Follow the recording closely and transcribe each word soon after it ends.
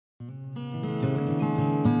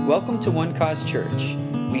Welcome to One Cause Church.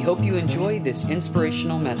 We hope you enjoy this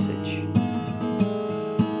inspirational message.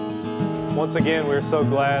 Once again, we're so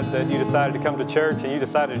glad that you decided to come to church and you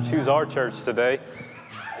decided to choose our church today.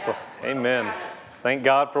 Well, amen. Thank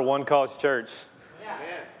God for One Cause Church.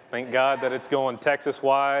 Thank God that it's going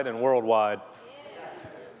Texas-wide and worldwide.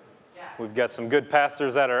 We've got some good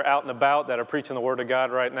pastors that are out and about that are preaching the Word of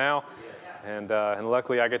God right now. And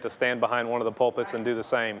luckily I get to stand behind one of the pulpits and do the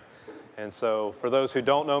same. And so for those who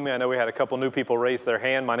don't know me, I know we had a couple new people raise their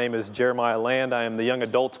hand. My name is Jeremiah Land. I am the young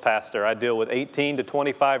adults pastor. I deal with 18 to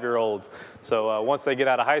 25-year-olds. So once they get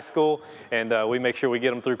out of high school, and we make sure we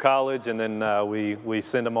get them through college, and then we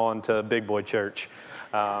send them on to Big Boy Church.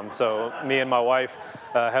 So me and my wife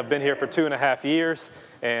have been here for 2.5 years,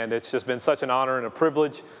 and it's just been such an honor and a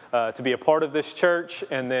privilege to be a part of this church,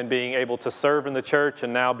 and then being able to serve in the church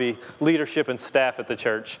and now be leadership and staff at the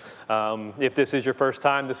church. If this is your first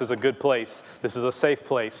time, this is a good place. This is a safe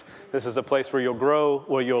place. This is a place where you'll grow,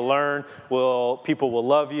 where you'll learn, people will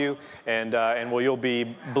love you, and where you'll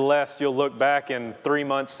be blessed. You'll look back in 3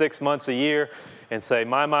 months, 6 months, a year, and say,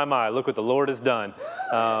 my, look what the Lord has done.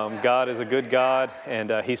 God is a good God,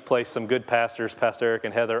 and He's placed some good pastors, Pastor Eric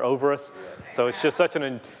and Heather, over us. So it's just such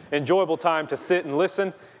an enjoyable time to sit and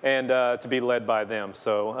listen and to be led by them.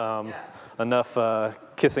 So enough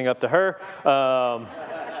kissing up to her.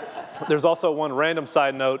 There's also one random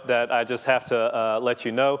side note that I just have to let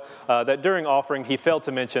you know, that during offering, he failed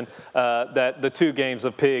to mention that the 2 games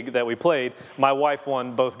of pig that we played, my wife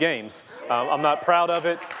won both games. I'm not proud of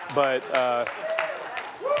it, but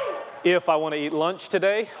if I want to eat lunch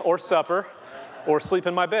today or supper or sleep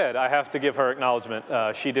in my bed, I have to give her acknowledgement.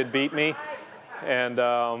 She did beat me, and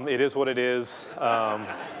it is what it is.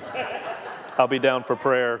 I'll be down for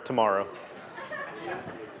prayer tomorrow.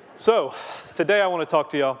 So today I want to talk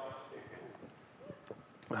to y'all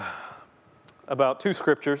about 2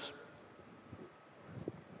 scriptures.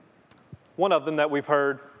 One of them that we've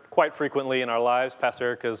heard quite frequently in our lives. Pastor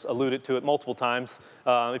Eric has alluded to it multiple times.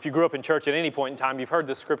 If you grew up in church at any point in time, you've heard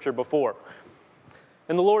this scripture before.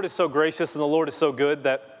 And the Lord is so gracious and the Lord is so good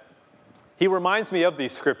that He reminds me of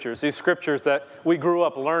these scriptures that we grew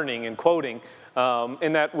up learning and quoting,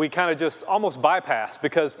 and that we kind of just almost bypass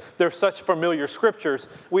because they're such familiar scriptures.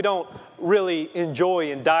 We don't really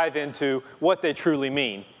enjoy and dive into what they truly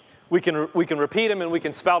mean. We can repeat them and we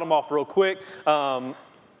can spout them off real quick,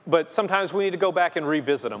 but sometimes we need to go back and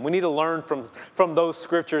revisit them. We need to learn from those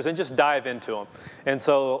scriptures and just dive into them. And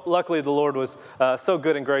so luckily the Lord was so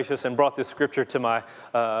good and gracious and brought this scripture to my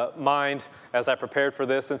mind as I prepared for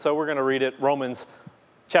this. And so we're going to read it, Romans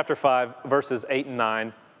chapter 5, verses 8 and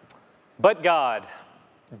 9. But God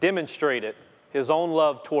demonstrated His own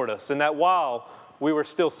love toward us, in that while we were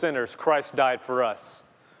still sinners, Christ died for us.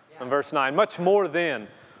 In verse 9, much more then,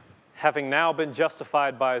 having now been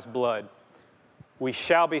justified by His blood, we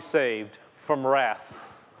shall be saved from wrath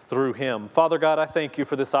through Him. Father God, I thank You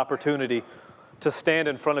for this opportunity to stand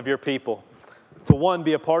in front of Your people, to 1,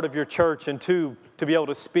 be a part of Your church, and 2, to be able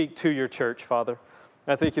to speak to Your church, Father.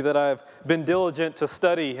 I thank You that I have been diligent to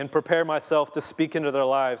study and prepare myself to speak into their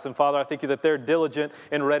lives. And Father, I thank You that they're diligent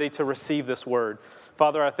and ready to receive this word.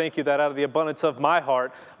 Father, I thank You that out of the abundance of my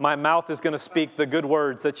heart, my mouth is going to speak the good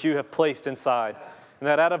words that You have placed inside. And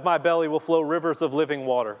that out of my belly will flow rivers of living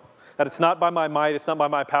water. That it's not by my might, it's not by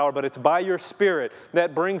my power, but it's by Your Spirit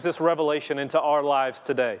that brings this revelation into our lives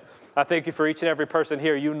today. I thank You for each and every person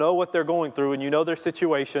here. You know what they're going through and You know their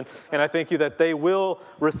situation. And I thank You that they will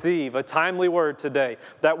receive a timely word today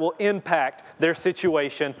that will impact their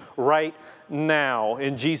situation right now.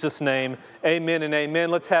 In Jesus' name, amen and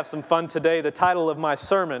amen. Let's have some fun today. The title of my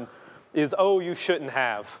sermon is, Oh, You Shouldn't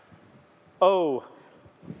Have. Oh,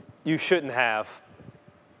 You Shouldn't Have.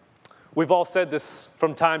 We've all said this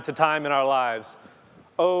from time to time in our lives.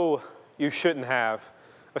 Oh, you shouldn't have.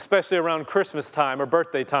 Especially around Christmas time or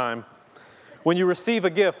birthday time. When you receive a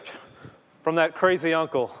gift from that crazy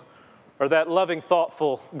uncle or that loving,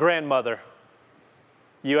 thoughtful grandmother,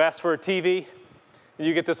 you ask for a TV and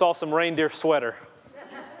you get this awesome reindeer sweater.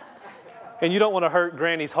 And you don't want to hurt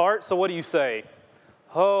Granny's heart, so what do you say?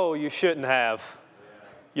 Oh, you shouldn't have.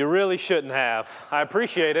 You really shouldn't have. I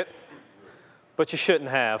appreciate it, but you shouldn't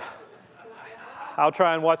have. I'll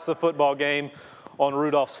try and watch the football game on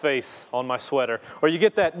Rudolph's face on my sweater. Or you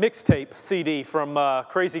get that mixtape CD from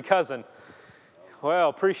Crazy Cousin. Well,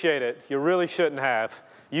 appreciate it. You really shouldn't have.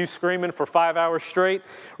 You screaming for 5 hours straight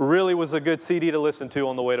really was a good CD to listen to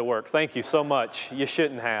on the way to work. Thank you so much. You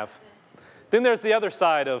shouldn't have. Then there's the other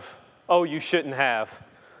side of, oh, you shouldn't have.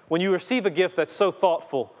 When you receive a gift that's so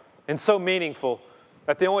thoughtful and so meaningful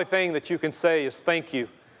that the only thing that you can say is thank you.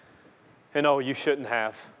 And oh, you shouldn't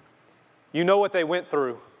have. You know what they went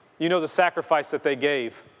through. You know the sacrifice that they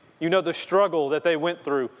gave. You know the struggle that they went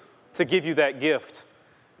through to give you that gift.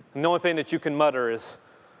 And the only thing that you can mutter is,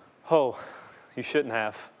 oh, you shouldn't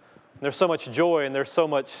have. And there's so much joy and there's so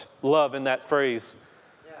much love in that phrase.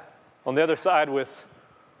 Yeah. On the other side with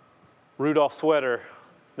Rudolph's sweater,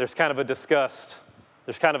 there's kind of a disgust.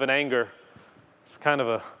 There's kind of an anger. There's kind of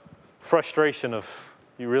a frustration of,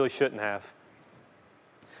 you really shouldn't have.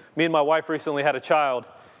 Me and my wife recently had a child.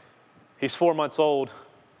 He's 4 months old.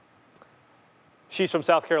 She's from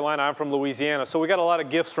South Carolina, I'm from Louisiana, so we got a lot of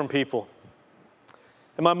gifts from people.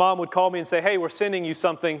 And my mom would call me and say, hey, we're sending you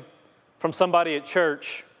something from somebody at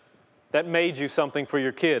church that made you something for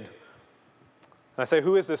your kid. And I say,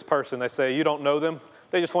 who is this person? They say, you don't know them.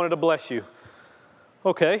 They just wanted to bless you.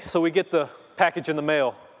 Okay, so we get the package in the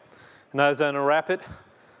mail. And as I unwrap it,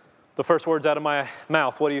 the first words out of my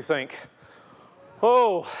mouth, what do you think?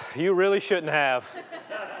 Oh, you really shouldn't have.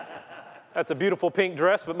 That's a beautiful pink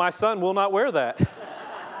dress, but my son will not wear that.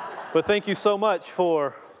 But thank you so much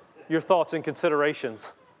for your thoughts and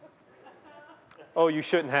considerations. Oh, you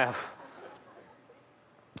shouldn't have.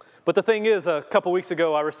 But the thing is, a couple weeks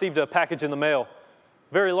ago, I received a package in the mail,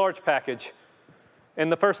 very large package. And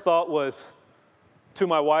the first thought was to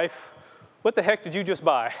my wife, what the heck did you just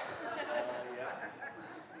buy?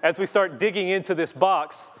 As we start digging into this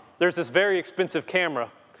box, there's this very expensive camera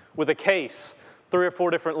with a case, 3 or 4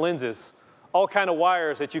 different lenses, all kind of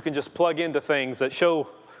wires that you can just plug into things that show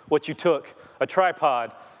what you took, a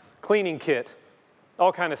tripod, cleaning kit,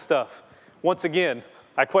 all kind of stuff. Once again,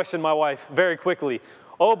 I questioned my wife very quickly.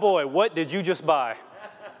 Oh boy, what did you just buy?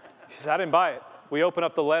 She said, I didn't buy it. We open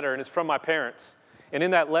up the letter and it's from my parents. And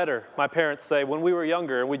in that letter, my parents say, when we were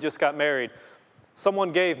younger and we just got married,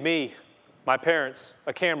 someone gave me, my parents,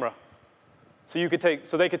 a camera so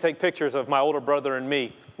they could take pictures of my older brother and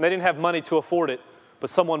me. And they didn't have money to afford it, but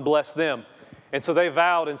someone blessed them. And so they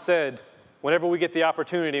vowed and said, whenever we get the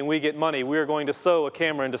opportunity and we get money, we are going to sow a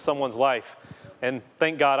camera into someone's life. And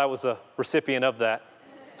thank God I was a recipient of that.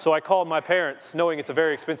 So I called my parents, knowing it's a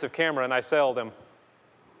very expensive camera, and I tell them,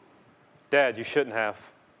 Dad, you shouldn't have.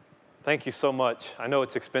 Thank you so much. I know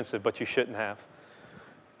it's expensive, but you shouldn't have.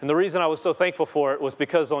 And the reason I was so thankful for it was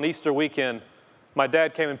because on Easter weekend, my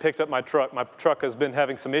dad came and picked up my truck. My truck has been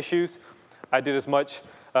having some issues. I did as much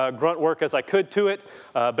grunt work as I could to it,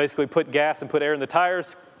 basically put gas and put air in the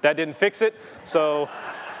tires. That didn't fix it, so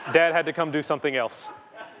Dad had to come do something else.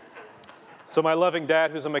 So my loving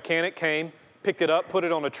dad, who's a mechanic, came, picked it up, put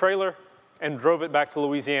it on a trailer, and drove it back to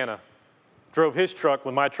Louisiana. Drove his truck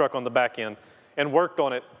with my truck on the back end and worked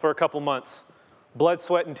on it for a couple months. Blood,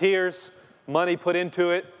 sweat, and tears, money put into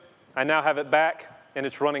it. I now have it back, and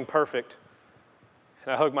it's running perfect.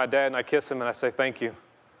 And I hug my dad, and I kiss him, and I say, thank you.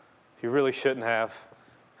 You really shouldn't have.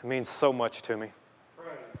 It means so much to me.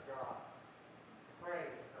 Praise God. Praise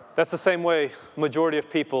God. That's the same way majority of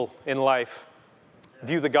people in life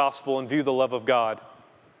view the gospel and view the love of God.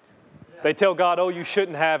 They tell God, oh, you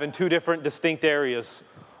shouldn't have, in 2 different distinct areas.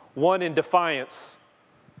 One in defiance.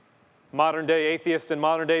 Modern-day atheists and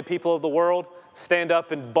modern-day people of the world stand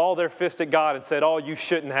up and ball their fist at God and said, oh, you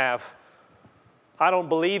shouldn't have. I don't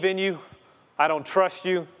believe in you. I don't trust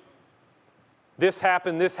you. This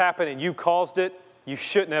happened, and you caused it. You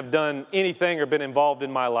shouldn't have done anything or been involved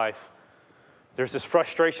in my life. There's this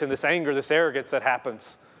frustration, this anger, this arrogance that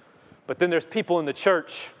happens. But then there's people in the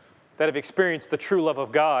church that have experienced the true love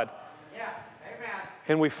of God. Yeah, amen.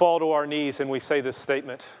 And we fall to our knees and we say this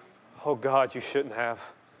statement, oh God, you shouldn't have.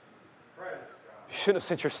 Praise God. You shouldn't have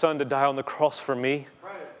sent your son to die on the cross for me.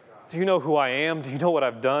 Praise God. Do you know who I am? Do you know what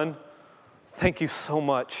I've done? Thank you so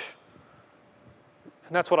much.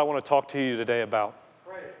 And that's what I want to talk to you today about.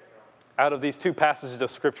 Praise God. Out of these 2 passages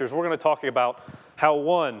of scriptures, we're going to talk about how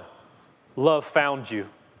 1, love found you.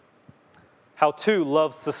 How 2,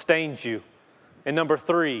 love sustains you. And number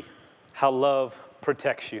 3, how love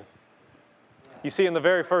protects you. You see, in the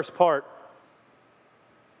very first part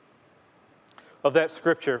of that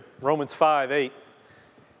scripture, Romans 5:8, it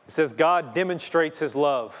says, God demonstrates his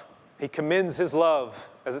love. He commends his love,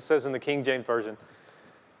 as it says in the King James Version.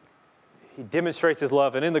 He demonstrates his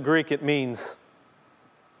love. And in the Greek, it means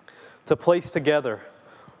to place together,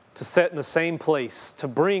 to set in the same place, to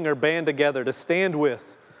bring or band together, to stand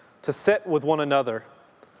with, to set with one another,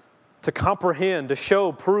 to comprehend, to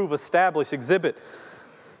show, prove, establish, exhibit,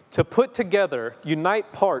 to put together,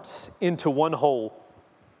 unite parts into one whole.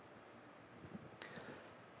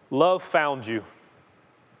 Love found you.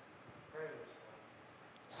 It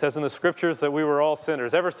says in the scriptures that we were all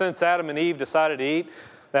sinners. Ever since Adam and Eve decided to eat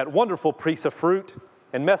that wonderful piece of fruit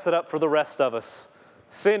and mess it up for the rest of us,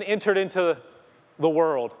 sin entered into the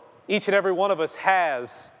world. Each and every one of us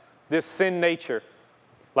has this sin nature.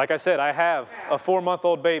 Like I said, I have a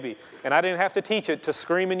 4-month-old baby, and I didn't have to teach it to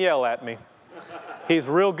scream and yell at me. He's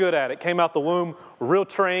real good at it. Came out the womb real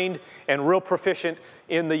trained and real proficient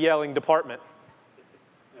in the yelling department.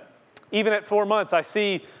 Even at 4 months, I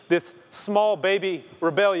see this small baby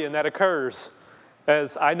rebellion that occurs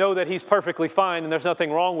as I know that he's perfectly fine and there's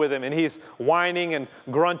nothing wrong with him, and he's whining and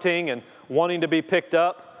grunting and wanting to be picked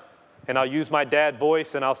up. And I'll use my dad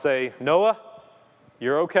voice and I'll say, "Noah,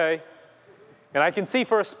 you're okay." And I can see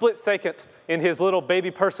for a split second in his little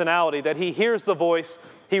baby personality that he hears the voice,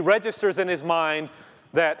 he registers in his mind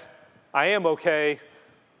that I am okay,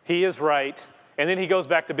 he is right, and then he goes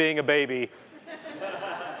back to being a baby.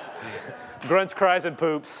 Grunts, cries, and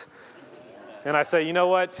poops. And I say, you know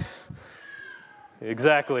what?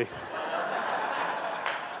 Exactly.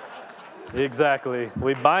 Exactly.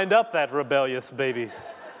 We bind up that rebellious baby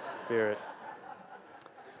spirit.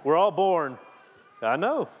 We're all born. I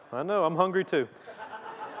know, I'm hungry too.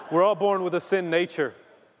 We're all born with a sin nature.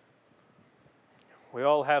 We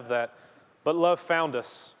all have that. But love found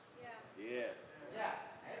us. Yes.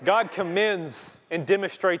 God commends and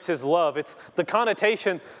demonstrates his love. It's the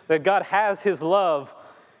connotation that God has his love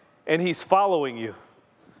and he's following you.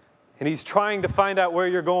 And he's trying to find out where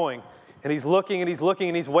you're going. And he's looking and he's looking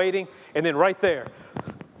and he's waiting. And then right there,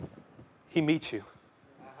 he meets you.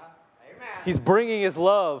 Amen. He's bringing his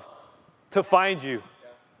love to find you.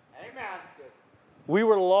 Amen. We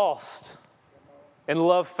were lost and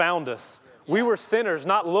love found us. We were sinners,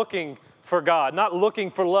 not looking for God, not looking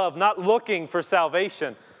for love, not looking for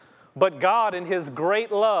salvation. But God, in his great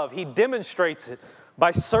love, he demonstrates it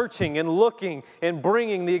by searching and looking and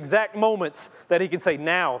bringing the exact moments that he can say,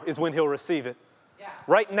 now is when he'll receive it. Yeah.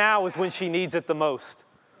 Right now is when she needs it the most.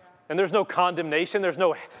 And there's no condemnation, there's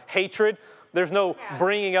no hatred, there's no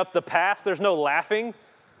bringing up the past, there's no laughing.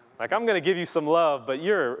 Like, I'm going to give you some love, but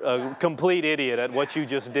you're a complete idiot at what you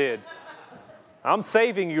just did. I'm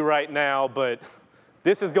saving you right now, but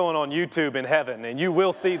this is going on YouTube in heaven, and you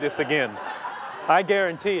will see this again. I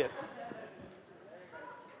guarantee it.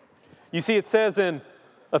 You see, it says in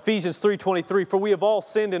Ephesians 3:23, "For we have all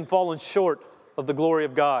sinned and fallen short of the glory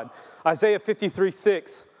of God." Isaiah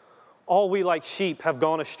 53:6, "All we like sheep have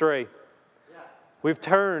gone astray. We've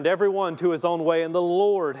turned everyone to his own way, and the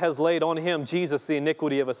Lord has laid on him, Jesus, the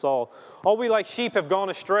iniquity of us all." All we like sheep have gone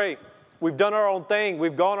astray. We've done our own thing.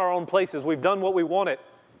 We've gone our own places. We've done what we wanted.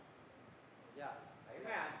 Yeah.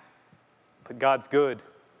 Amen. But God's good,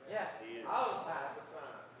 Yes. All the time.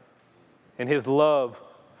 and his love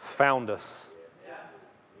found us. Yeah.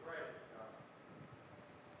 Praise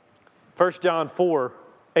 1 John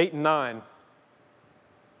 4:8 and 9.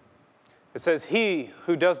 It says, "He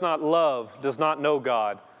who does not love does not know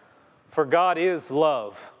God, for God is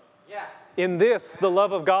love. Yeah. In this, the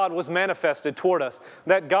love of God was manifested toward us,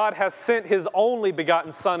 that God has sent his only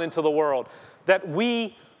begotten Son into the world, that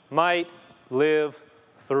we might live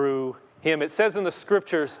through him." It says in the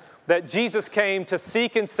scriptures that Jesus came to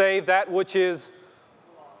seek and save that which is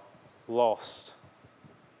lost.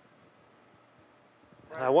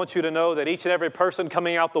 And I want you to know that each and every person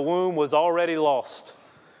coming out the womb was already lost.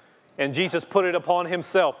 And Jesus put it upon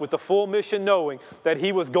himself with the full mission, knowing that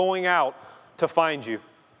he was going out to find you.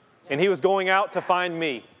 And he was going out to find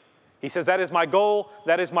me. He says, that is my goal,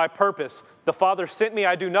 that is my purpose. The Father sent me,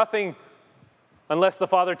 I do nothing unless the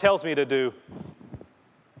Father tells me to do.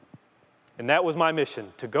 And that was my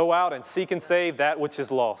mission, to go out and seek and save that which is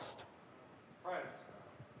lost. Praise.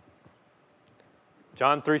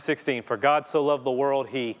 John 3:16, "For God so loved the world,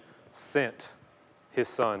 he sent his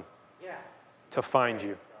Son Yeah. to find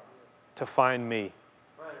you, to find me."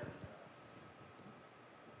 Praise.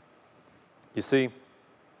 You see,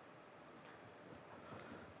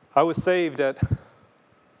 I was saved at,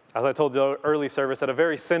 as I told the early service, at a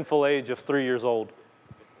very sinful age of 3 years old.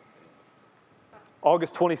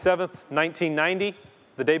 August 27th, 1990,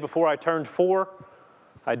 the day before I turned 4,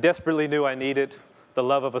 I desperately knew I needed the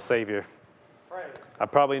love of a Savior. Praise. I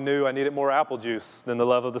probably knew I needed more apple juice than the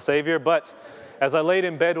love of the Savior, but as I laid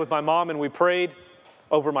in bed with my mom and we prayed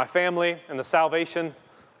over my family and the salvation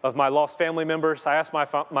of my lost family members, I asked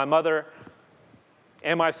my mother,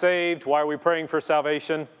 "Am I saved? Why are we praying for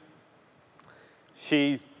salvation?"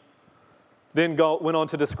 She then went on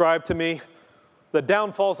to describe to me the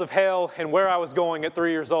downfalls of hell and where I was going at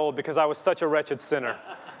 3 years old because I was such a wretched sinner.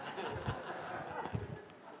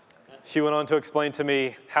 She went on to explain to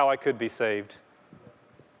me how I could be saved.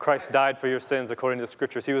 Christ died for your sins according to the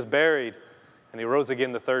Scriptures. He was buried, and he rose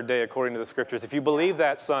again the third day according to the Scriptures. If you believe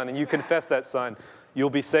that, son, and you confess that, son, you'll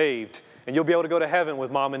be saved, and you'll be able to go to heaven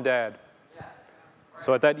with mom and dad.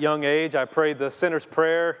 So at that young age, I prayed the sinner's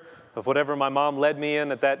prayer of whatever my mom led me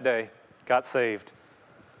in at that day, got saved.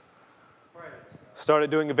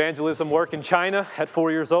 Started doing evangelism work in China at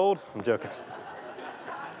 4 years old. I'm joking.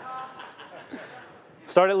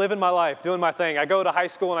 Started living my life, doing my thing. I go to high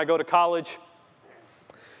school and I go to college,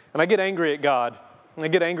 and I get angry at God, and I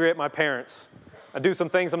get angry at my parents. I do some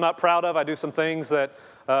things I'm not proud of. I do some things that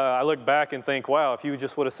I look back and think, wow, if you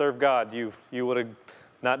just would have served God, you would have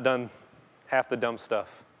not done half the dumb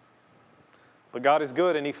stuff. But God is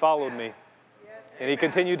good, and He followed me. And He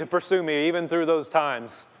continued to pursue me even through those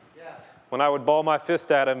times when I would ball my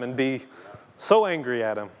fist at Him and be so angry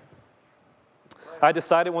at Him. I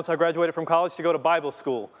decided once I graduated from college to go to Bible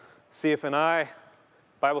school, CFNI,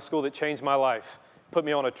 Bible school that changed my life, put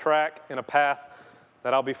me on a track and a path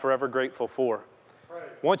that I'll be forever grateful for.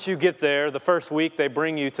 Once you get there, the first week they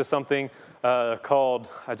bring you to something called,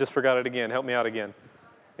 I just forgot it again, help me out again,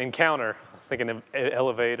 Encounter. I was thinking of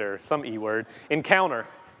Elevate or some E word, Encounter.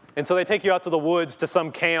 And so they take you out to the woods to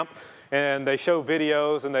some camp, and they show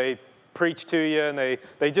videos, and they preach to you, and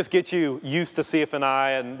they just get you used to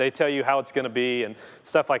CFNI, and they tell you how it's going to be and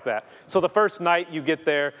stuff like that. So the first night you get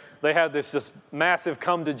there, they have this just massive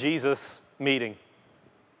come to Jesus meeting.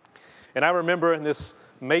 And I remember in this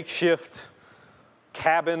makeshift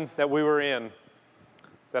cabin that we were in,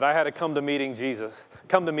 that I had to come to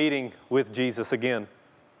meeting with Jesus again.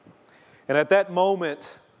 And at that moment,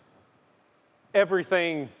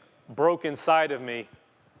 everything broke inside of me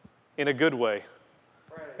in a good way.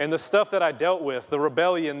 And the stuff that I dealt with, the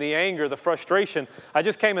rebellion, the anger, the frustration, I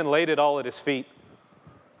just came and laid it all at His feet.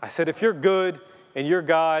 I said, if you're good and you're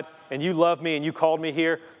God and you love me and you called me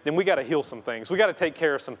here, then we got to heal some things. We got to take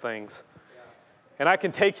care of some things. And I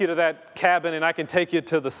can take you to that cabin, and I can take you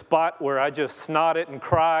to the spot where I just snotted and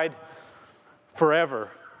cried forever.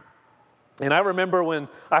 And I remember when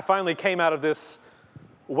I finally came out of this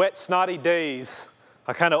wet, snotty daze,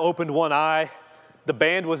 I kind of opened one eye. The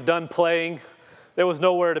band was done playing. There was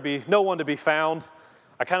no one to be found.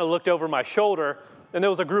 I kind of looked over my shoulder, and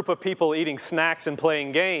there was a group of people eating snacks and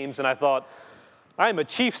playing games, and I thought, I'm a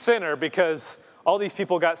chief sinner because all these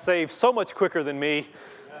people got saved so much quicker than me.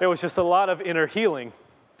 There was just a lot of inner healing.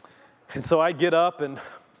 And so I get up, and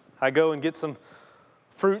I go and get some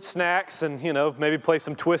fruit snacks and, maybe play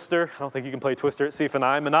some Twister. I don't think you can play Twister at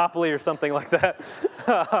CFNI, Monopoly or something like that.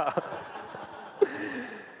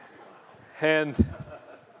 And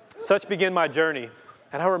such began my journey.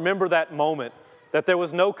 And I remember that moment, that there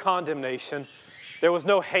was no condemnation, there was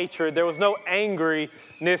no hatred, there was no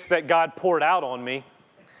angriness that God poured out on me.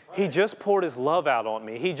 He just poured His love out on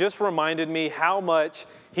me. He just reminded me how much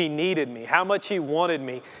He needed me, how much He wanted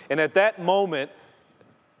me. And at that moment,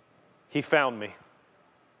 He found me.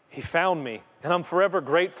 He found me, and I'm forever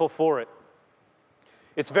grateful for it.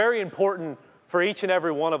 It's very important for each and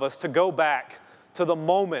every one of us to go back to the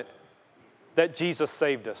moment that Jesus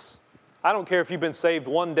saved us. I don't care if you've been saved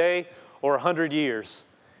one day or 100 years.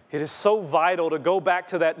 It is so vital to go back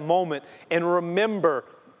to that moment and remember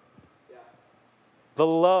the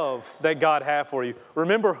love that God had for you.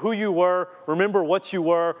 Remember who you were, remember what you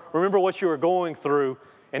were going through,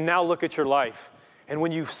 and now look at your life. And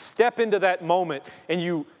when you step into that moment and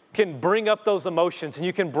you can bring up those emotions and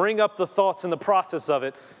you can bring up the thoughts and the process of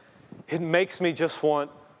it, it makes me just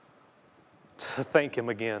want to thank Him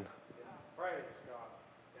again.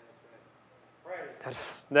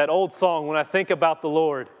 That old song, when I think about the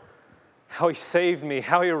Lord, how He saved me,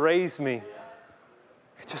 how He raised me,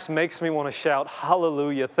 it just makes me want to shout,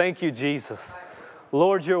 hallelujah, thank you, Jesus.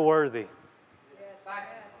 Lord, you're worthy.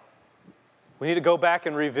 We need to go back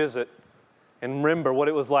and revisit and remember what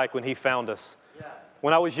it was like when He found us.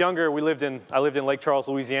 When I was younger, I lived in Lake Charles,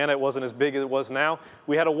 Louisiana. It wasn't as big as it was now.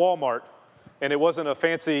 We had a Walmart, and it wasn't a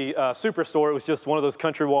fancy superstore. It was just one of those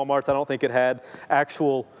country Walmarts. I don't think it had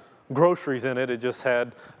actual groceries in it. It just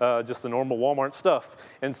had just the normal Walmart stuff.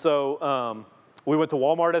 And so we went to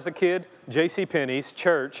Walmart as a kid, JCPenney's,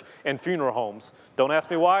 church, and funeral homes. Don't ask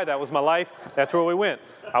me why. That was my life. That's where we went.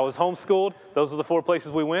 I was homeschooled. Those are the 4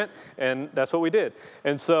 places we went, and that's what we did.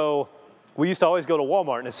 And so we used to always go to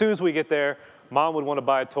Walmart. And as soon as we get there, Mom would want to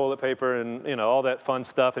buy toilet paper and, all that fun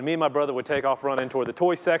stuff. And me and my brother would take off running toward the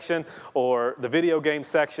toy section or the video game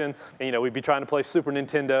section. And, we'd be trying to play Super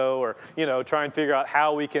Nintendo or, try and figure out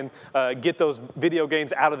how we can get those video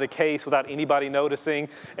games out of the case without anybody noticing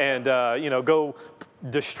and, go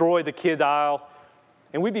destroy the kid aisle.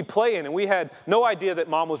 And we'd be playing, and we had no idea that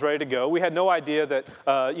Mom was ready to go. We had no idea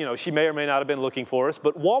that, she may or may not have been looking for us.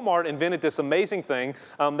 But Walmart invented this amazing thing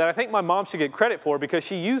that I think my mom should get credit for because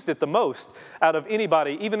she used it the most out of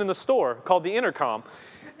anybody, even in the store, called the intercom.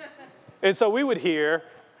 And so we would hear,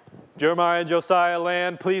 Jeremiah and Josiah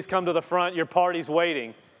Land, please come to the front. Your party's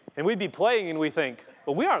waiting. And we'd be playing, and we think,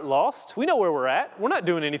 well, we aren't lost. We know where we're at. We're not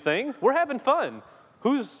doing anything. We're having fun.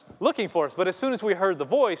 Who's looking for us? But as soon as we heard the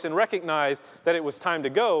voice and recognized that it was time to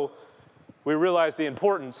go, we realized the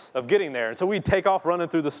importance of getting there. And so we'd take off running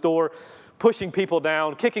through the store, pushing people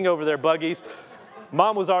down, kicking over their buggies.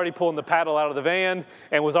 Mom was already pulling the paddle out of the van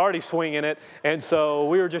and was already swinging it. And so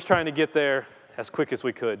we were just trying to get there as quick as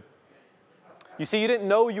we could. You see, you didn't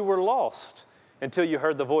know you were lost until you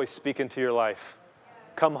heard the voice speak into your life.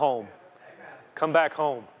 Come home. Come back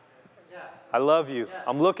home. I love you.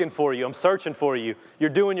 I'm looking for you. I'm searching for you. You're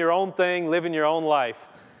doing your own thing, living your own life.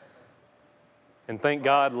 And thank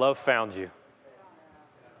God, love found you.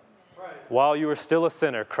 While you were still a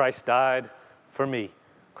sinner, Christ died for me.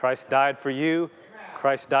 Christ died for you.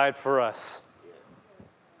 Christ died for us.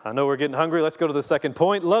 I know we're getting hungry. Let's go to the second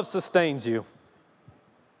point. Love sustains you.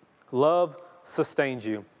 Love sustains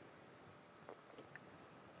you.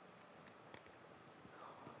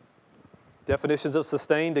 Definitions of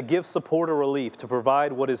sustain: to give support or relief, to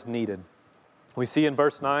provide what is needed. We see in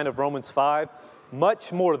verse 9 of Romans 5,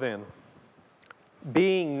 much more than,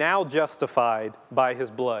 being now justified by his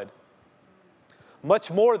blood. Much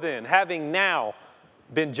more than, having now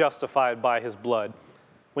been justified by his blood.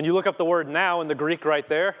 When you look up the word now in the Greek right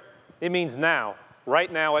there, it means now.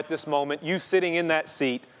 Right now, at this moment, you sitting in that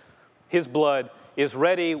seat, his blood is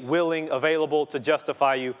ready, willing, available to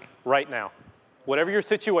justify you right now. Whatever your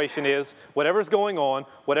situation is, whatever's going on,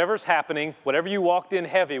 whatever's happening, whatever you walked in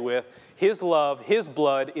heavy with, his love, his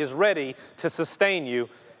blood is ready to sustain you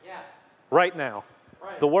right now.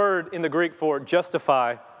 Right. The word in the Greek for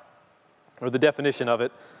justify, or the definition of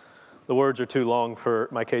it, the words are too long for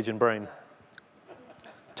my Cajun brain.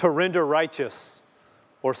 To render righteous,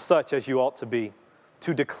 or such as you ought to be.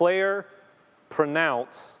 To declare,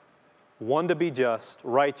 pronounce, one to be just,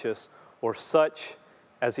 righteous, or such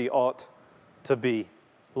as he ought to be.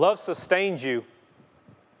 Love sustains you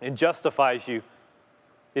and justifies you.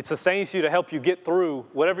 It sustains you to help you get through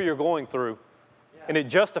whatever you're going through. And it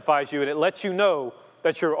justifies you, and it lets you know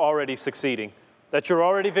that you're already succeeding, that you're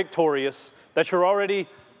already victorious, that you're already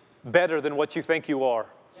better than what you think you are.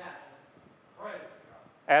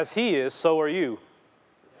 As he is, so are you.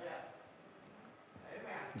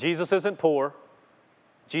 Jesus isn't poor.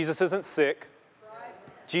 Jesus isn't sick.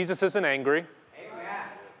 Jesus isn't angry.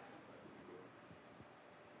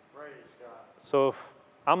 So if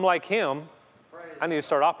I'm like him, I need to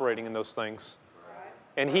start operating in those things.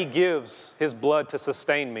 And he gives his blood to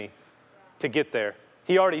sustain me to get there.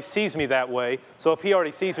 He already sees me that way. So if he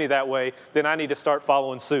already sees me that way, then I need to start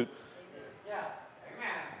following suit.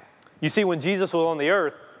 You see, when Jesus was on the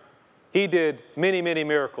earth, he did many, many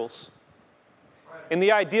miracles. And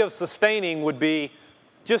the idea of sustaining would be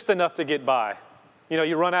just enough to get by. You know,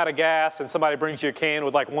 you run out of gas and somebody brings you a can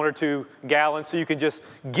with like 1 or 2 gallons so you can just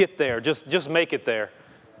get there, just make it there,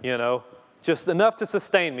 you know. Just enough to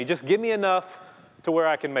sustain me. Just give me enough to where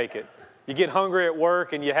I can make it. You get hungry at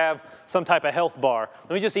work and you have some type of health bar.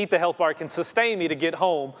 Let me just eat the health bar. It can sustain me to get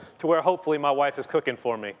home to where hopefully my wife is cooking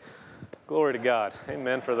for me. Glory to God.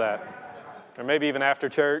 Amen for that. Or maybe even after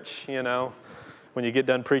church, you know, when you get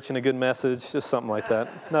done preaching a good message, just something like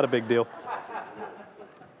that. Not a big deal.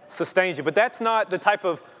 Sustains you. But that's not the type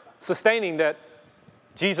of sustaining that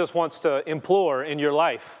Jesus wants to implore in your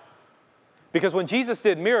life. Because when Jesus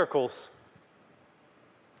did miracles,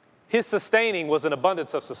 his sustaining was an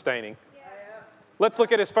abundance of sustaining. Let's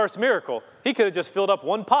look at his first miracle. He could have just filled up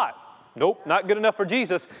 1 pot. Nope, not good enough for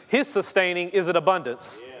Jesus. His sustaining is an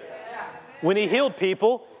abundance. When he healed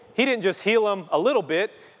people, he didn't just heal them a little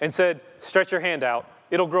bit and said, stretch your hand out.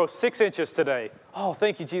 It'll grow 6 inches today. Oh,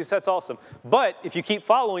 thank you, Jesus. That's awesome. But if you keep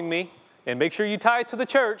following me and make sure you tie it to the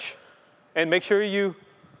church and make sure you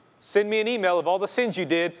send me an email of all the sins you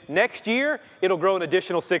did, next year, it'll grow an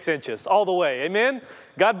additional 6 inches all the way. Amen?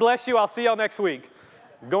 God bless you. I'll see y'all next week.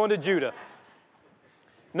 Going to Judah.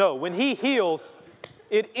 No, when he heals,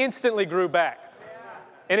 it instantly grew back.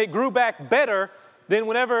 And it grew back better than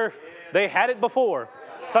whenever they had it before.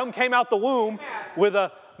 Some came out the womb with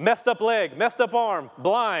a messed up leg, messed up arm,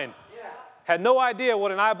 blind, had no idea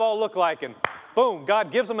what an eyeball looked like, and boom,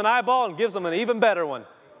 God gives them an eyeball and gives them an even better one.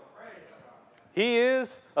 He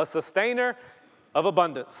is a sustainer of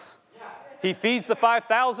abundance. He feeds the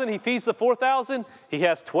 5,000, he feeds the 4,000, he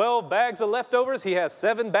has 12 bags of leftovers, he has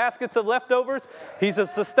 7 baskets of leftovers. He's a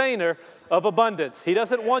sustainer of abundance. He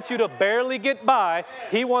doesn't want you to barely get by,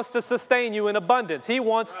 he wants to sustain you in abundance. He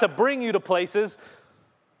wants to bring you to places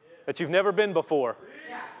that you've never been before.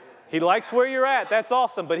 He likes where you're at, that's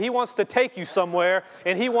awesome, but he wants to take you somewhere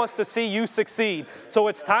and he wants to see you succeed. So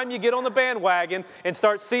it's time you get on the bandwagon and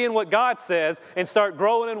start seeing what God says and start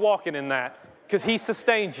growing and walking in that because he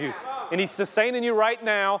sustains you. and He's sustaining you right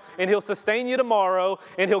now, and He'll sustain you tomorrow,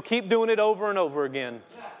 and He'll keep doing it over and over again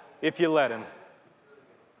if you let Him.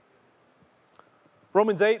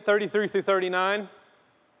 Romans 8, 33 through 39.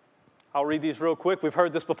 I'll read these real quick. We've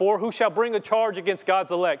heard this before. Who shall bring a charge against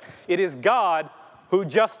God's elect? It is God who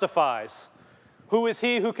justifies. Who is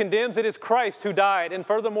he who condemns? It is Christ who died and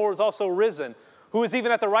furthermore is also risen, who is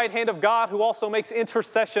even at the right hand of God, who also makes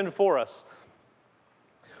intercession for us.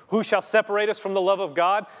 Who shall separate us from the love of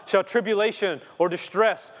God? Shall tribulation or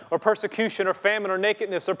distress or persecution or famine or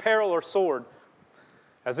nakedness or peril or sword?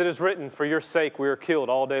 As it is written, for your sake we are killed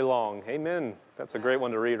all day long. Amen. That's a great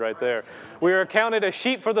one to read right there. We are accounted as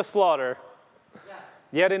sheep for the slaughter.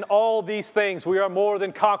 Yet in all these things we are more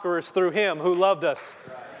than conquerors through Him who loved us.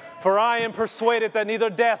 For I am persuaded that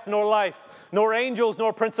neither death nor life, nor angels,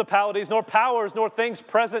 nor principalities, nor powers, nor things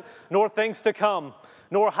present, nor things to come,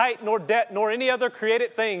 nor height, nor depth, nor any other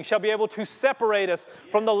created thing shall be able to separate us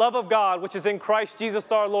from the love of God, which is in Christ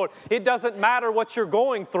Jesus our Lord. It doesn't matter what you're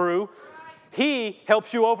going through. He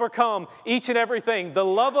helps you overcome each and everything. The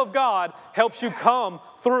love of God helps you come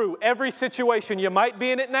through every situation. You might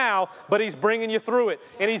be in it now, but He's bringing you through it.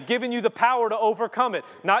 And He's giving you the power to overcome it.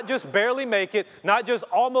 Not just barely make it, not just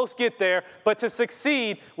almost get there, but to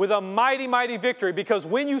succeed with a mighty, mighty victory. Because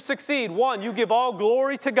when you succeed, one, you give all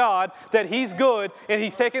glory to God that He's good and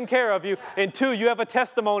He's taking care of you. And two, you have a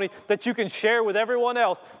testimony that you can share with everyone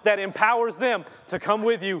else that empowers them to come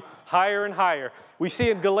with you higher and higher. We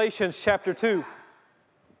see in Galatians chapter 2,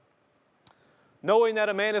 knowing that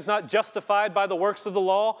a man is not justified by the works of the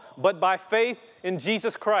law, but by faith in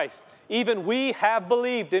Jesus Christ. Even we have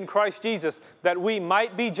believed in Christ Jesus, that we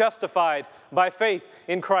might be justified by faith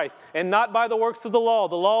in Christ, and not by the works of the law.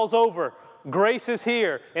 The law is over. Grace is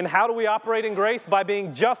here. And how do we operate in grace? By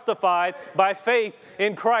being justified by faith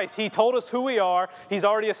in Christ. He told us who we are. He's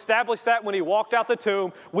already established that when He walked out the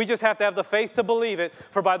tomb. We just have to have the faith to believe it.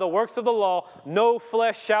 For by the works of the law, no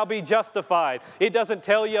flesh shall be justified. It doesn't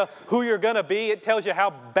tell you who you're going to be. It tells you how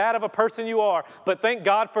bad of a person you are. But thank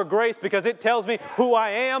God for grace, because it tells me who I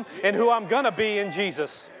am and who I'm going to be in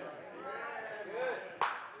Jesus.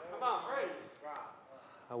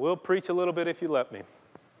 I will preach a little bit if you let me.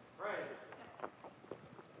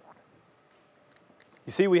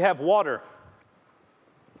 You see, we have water.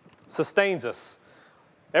 Sustains us.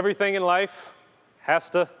 Everything in life has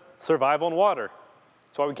to survive on water.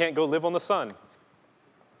 That's why we can't go live on the sun.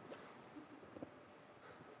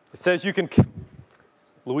 It says you can...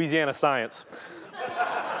 Louisiana science.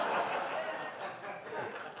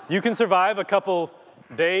 You can survive a couple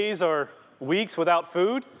days or weeks without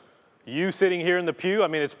food. You sitting here in the pew, I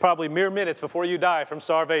mean, it's probably mere minutes before you die from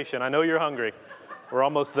starvation. I know you're hungry. We're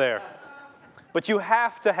almost there. But you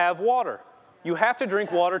have to have water. You have to drink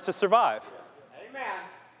water to survive. Amen.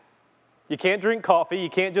 You can't drink coffee. You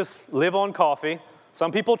can't just live on coffee.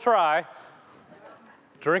 Some people try.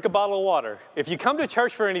 Drink a bottle of water. If you come to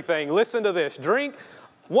church for anything, listen to this. Drink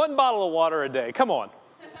 1 bottle of water a day. Come on.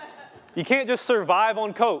 You can't just survive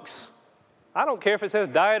on Cokes. I don't care if it says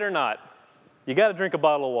diet or not. You got to drink a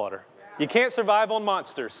bottle of water. You can't survive on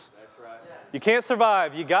Monsters. That's right. You can't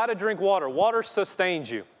survive. You got to drink water. Water sustains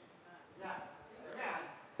you.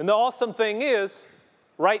 And the awesome thing is,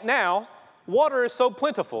 right now, water is so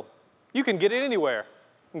plentiful. You can get it anywhere.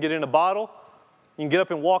 You can get it in a bottle. You can get up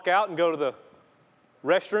and walk out and go to the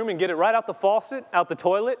restroom and get it right out the faucet, out the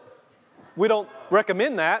toilet. We don't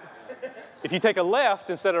recommend that. If you take a left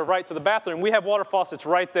instead of right to the bathroom, we have water faucets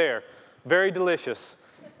right there. Very delicious.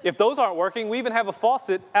 If those aren't working, we even have a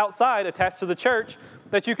faucet outside attached to the church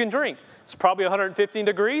that you can drink. It's probably 115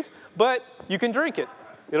 degrees, but you can drink it.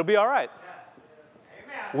 It'll be all right.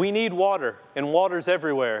 We need water, and water's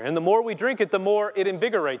everywhere. And the more we drink it, the more it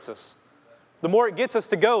invigorates us. The more it gets us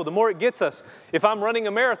to go, the more it gets us. If I'm running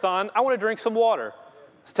a marathon, I want to drink some water.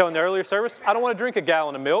 I was telling the earlier service, I don't want to drink a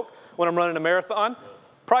gallon of milk when I'm running a marathon.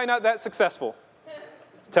 Probably not that successful. I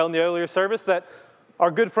was telling the earlier service that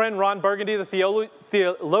our good friend Ron Burgundy, the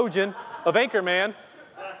theologian of Anchorman,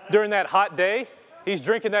 during that hot day, he's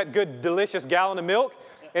drinking that good, delicious gallon of milk,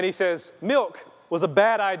 and he says, milk was a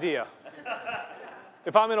bad idea.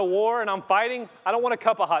 If I'm in a war and I'm fighting, I don't want a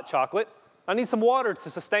cup of hot chocolate. I need some water to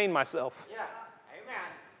sustain myself. Yeah. Amen.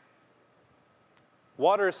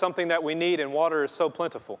 Water is something that we need, and water is so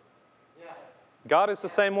plentiful. Yeah. God is the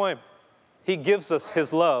same way. He gives us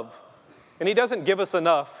His love. And He doesn't give us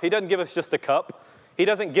enough. He doesn't give us just a cup. He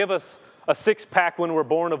doesn't give us a 6-pack when we're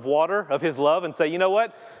born of water, of His love, and say, you know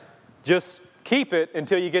what? Just keep it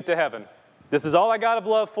until you get to heaven. This is all I got of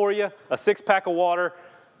love for you, a 6-pack of water.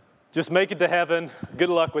 Just make it to heaven. Good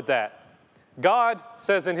luck with that. God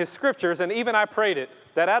says in His scriptures, and even I prayed it,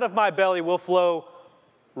 that out of my belly will flow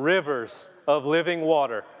rivers of living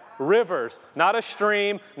water. Rivers, not a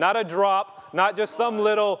stream, not a drop, not just some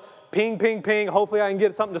little ping, ping, ping. Hopefully I can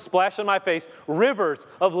get something to splash on my face. Rivers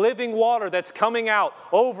of living water that's coming out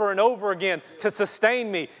over and over again to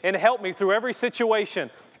sustain me and help me through every situation.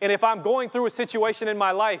 And if I'm going through a situation in my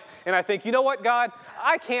life and I think, you know what, God,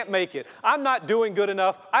 I can't make it. I'm not doing good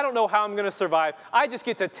enough. I don't know how I'm going to survive. I just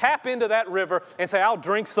get to tap into that river and say, I'll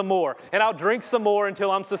drink some more. And I'll drink some more until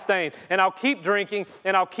I'm sustained. And I'll keep drinking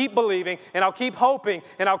and I'll keep believing and I'll keep hoping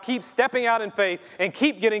and I'll keep stepping out in faith and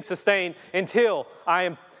keep getting sustained until I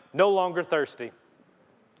am no longer thirsty.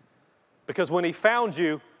 Because when He found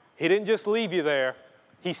you, He didn't just leave you there.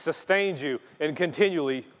 He sustained you and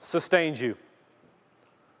continually sustains you.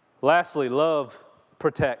 Lastly, love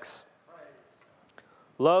protects.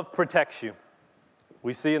 Love protects you.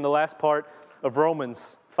 We see in the last part of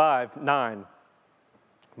Romans 5:9,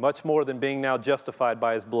 much more than being now justified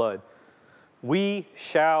by His blood. We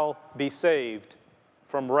shall be saved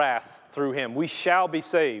from wrath through Him. We shall be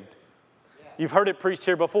saved. You've heard it preached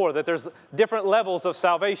here before that there's different levels of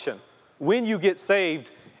salvation. When you get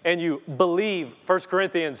saved and you believe, 1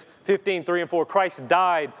 Corinthians 15:3-4, Christ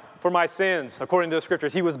died for my sins, according to the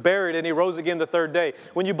Scriptures. He was buried and He rose again the third day.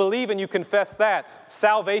 When you believe and you confess that,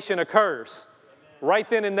 salvation occurs. Right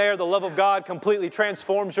then and there, the love of God completely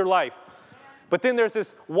transforms your life. But then there's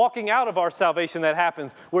this walking out of our salvation that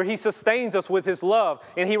happens where He sustains us with His love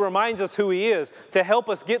and He reminds us who He is to help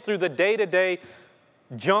us get through the day-to-day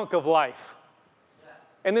junk of life.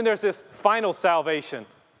 And then there's this final salvation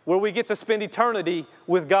where we get to spend eternity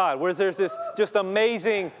with God, where there's this just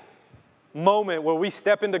amazing moment where we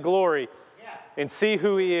step into glory and see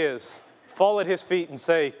who He is, fall at His feet and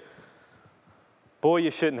say, boy, you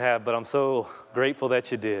shouldn't have, but I'm so grateful that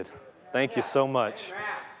you did. Thank you so much. Amen.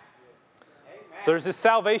 So there's this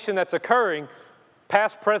salvation that's occurring,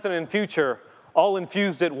 past, present, and future, all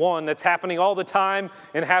infused at one, that's happening all the time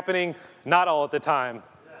and happening not all at the time.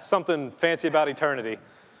 Something fancy about eternity.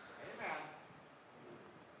 Amen.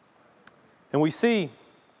 And we see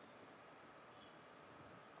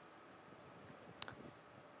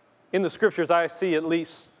in the Scriptures, I see at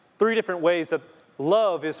least 3 different ways that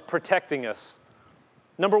love is protecting us.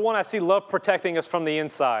 Number 1, I see love protecting us from the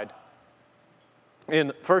inside.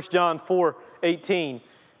 In 1 John 4:18,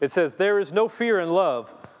 it says, there is no fear in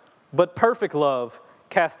love, but perfect love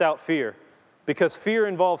casts out fear, because fear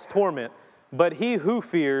involves torment, but he who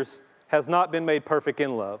fears has not been made perfect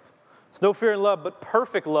in love. There's no fear in love, but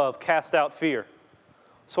perfect love casts out fear.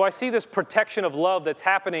 So I see this protection of love that's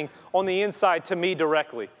happening on the inside to me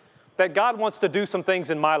directly. That God wants to do some things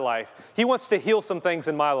in my life. He wants to heal some things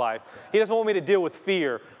in my life. He doesn't want me to deal with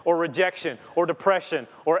fear or rejection or depression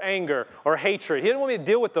or anger or hatred. He doesn't want me to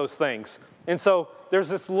deal with those things. And so there's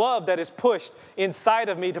this love that is pushed inside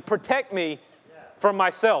of me to protect me from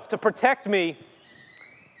myself, to protect me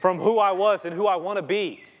from who I was and who I want to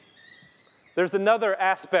be. There's another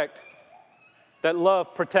aspect that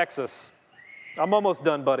love protects us. I'm almost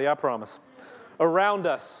done, buddy, I promise. Around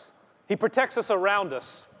us. He protects us around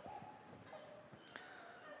us.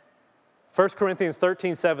 1 Corinthians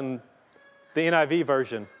 13:7, the NIV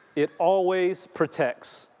version, it always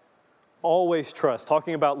protects, always trusts.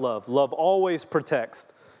 Talking about love. Love always protects.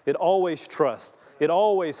 It always trusts. It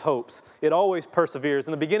always hopes. It always perseveres.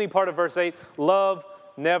 In the beginning part of verse 8, love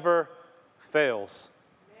never fails.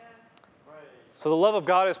 So the love of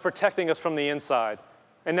God is protecting us from the inside.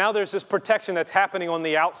 And now there's this protection that's happening on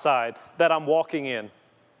the outside that I'm walking in.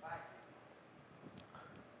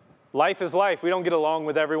 Life is life. We don't get along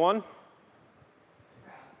with everyone.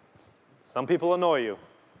 Some people annoy you.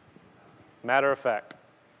 Matter of fact.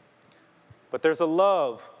 But there's a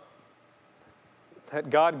love that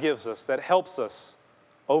God gives us that helps us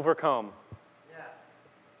overcome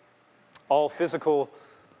all physical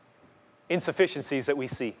insufficiencies that we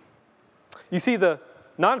see. You see, the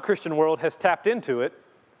non-Christian world has tapped into it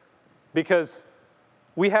because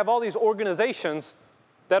we have all these organizations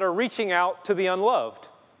that are reaching out to the unloved.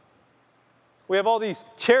 We have all these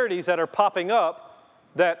charities that are popping up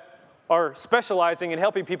that are specializing in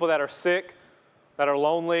helping people that are sick, that are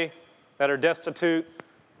lonely, that are destitute.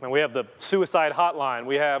 And we have the suicide hotline.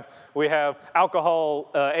 We have alcohol,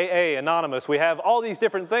 AA, Anonymous. We have all these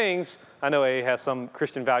different things. I know AA has some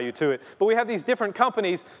Christian value to it. But we have these different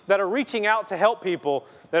companies that are reaching out to help people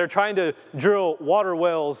that are trying to drill water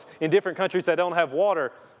wells in different countries that don't have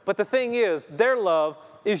water. But the thing is, their love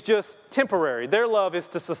is just temporary. Their love is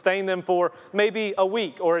to sustain them for maybe a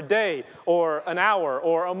week or a day or an hour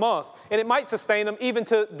or a month. And it might sustain them even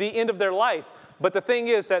to the end of their life. But the thing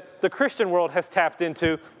is that the Christian world has tapped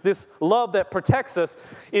into this love that protects us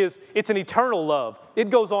it's an eternal love. It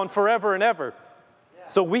goes on forever and ever.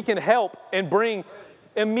 So we can help and bring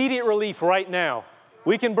immediate relief right now.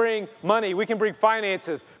 We can bring money, we can bring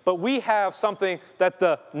finances, but we have something that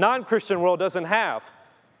the non-Christian world doesn't have.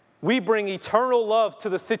 We bring eternal love to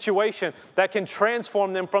the situation that can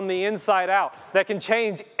transform them from the inside out, that can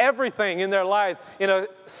change everything in their lives in a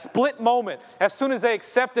split moment. As soon as they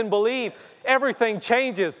accept and believe, everything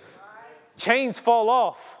changes. Chains fall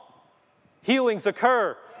off. Healings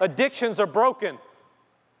occur. Addictions are broken.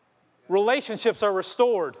 Relationships are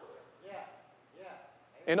restored.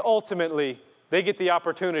 And ultimately, they get the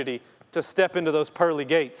opportunity to step into those pearly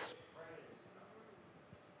gates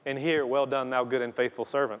and hear, "Well done, thou good and faithful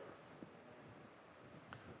servant."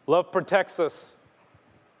 Love protects us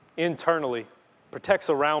internally, protects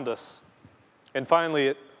around us, and finally,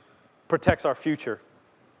 it protects our future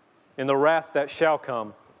in the wrath that shall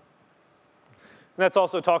come. And that's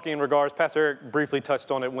also talking in regards, Pastor Eric briefly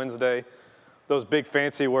touched on it Wednesday, those big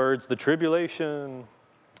fancy words, the tribulation,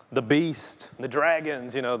 the beast, the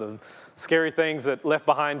dragons, the scary things that Left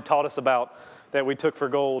Behind taught us about that we took for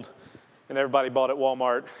gold and everybody bought at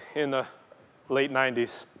Walmart in the late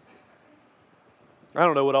 90s. I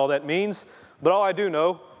don't know what all that means, but all I do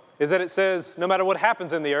know is that it says no matter what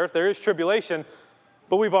happens in the earth, there is tribulation,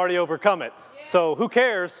 but we've already overcome it. So who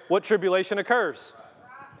cares what tribulation occurs?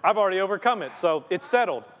 I've already overcome it, so it's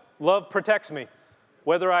settled. Love protects me.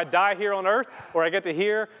 Whether I die here on earth or I get to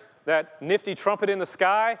hear that nifty trumpet in the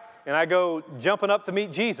sky and I go jumping up to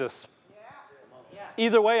meet Jesus.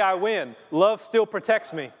 Either way, I win. Love still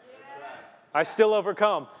protects me. I still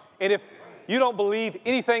overcome. And if you don't believe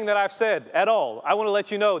anything that I've said at all, I want to let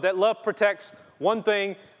you know that love protects one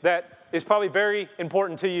thing that is probably very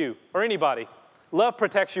important to you or anybody. Love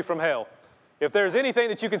protects you from hell. If there's anything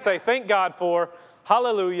that you can say thank God for,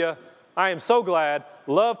 hallelujah, I am so glad.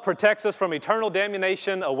 Love protects us from eternal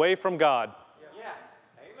damnation away from God. Amen.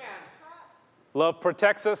 Love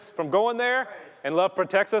protects us from going there, and love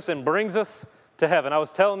protects us and brings us to heaven. I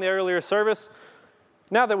was telling the earlier service,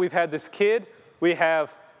 now that we've had this kid, we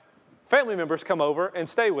have family members come over and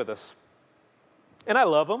stay with us. And I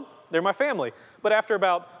love them. They're my family. But after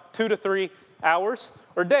about 2 to 3 hours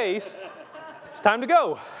or days, it's time to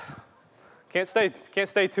go. Can't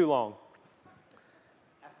stay too long.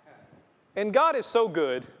 And God is so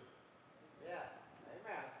good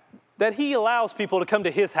that He allows people to come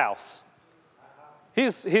to His house.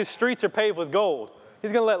 His streets are paved with gold.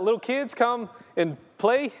 He's going to let little kids come and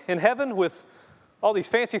play in heaven with all these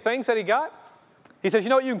fancy things that He got. He says, you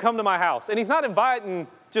know what, you can come to my house. And He's not inviting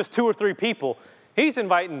just 2 or 3 people. He's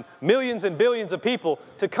inviting millions and billions of people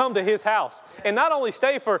to come to His house. And not only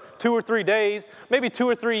stay for 2 or 3 days, maybe 2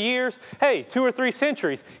 or 3 years, hey, 2 or 3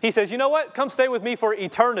 centuries. He says, you know what, come stay with me for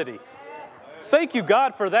eternity. Thank you,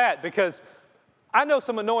 God, for that, because I know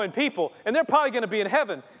some annoying people, and they're probably going to be in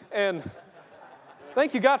heaven. And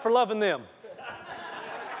thank you, God, for loving them.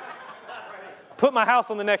 Put my house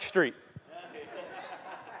on the next street.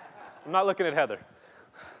 I'm not looking at Heather.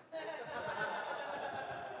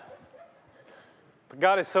 But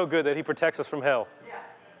God is so good that He protects us from hell.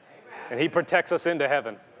 And He protects us into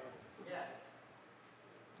heaven.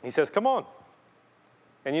 He says, come on.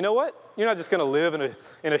 And you know what? You're not just going to live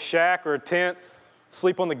in a shack or a tent,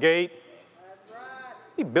 sleep on the gate.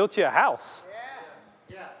 He built you a house.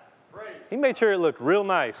 He made sure it looked real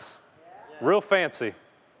nice, real fancy.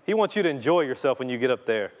 He wants you to enjoy yourself when you get up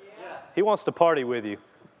there. He wants to party with you.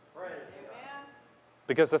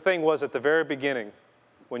 Because the thing was, at the very beginning,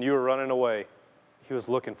 when you were running away, He was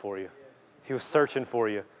looking for you. He was searching for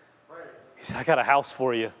you. He said, I got a house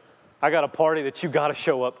for you. I got a party that you got to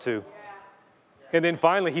show up to. And then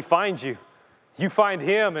finally, He finds you. You find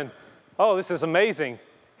Him, and, oh, this is amazing.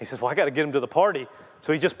 He says, well, I got to get him to the party.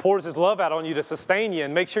 So He just pours His love out on you to sustain you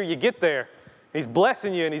and make sure you get there. And He's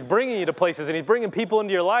blessing you, and He's bringing you to places, and He's bringing people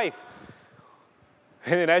into your life.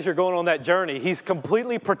 And then as you're going on that journey, He's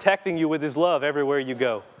completely protecting you with His love everywhere you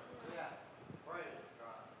go.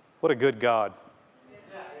 What a good God.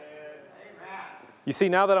 You see,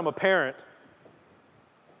 now that I'm a parent,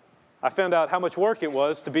 I found out how much work it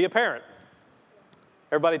was to be a parent.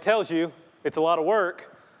 Everybody tells you it's a lot of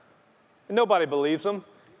work, and nobody believes them.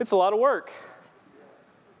 It's a lot of work.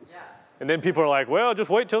 And then people are like, well, just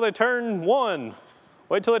wait till they turn 1.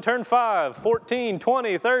 Wait till they turn 5, 14,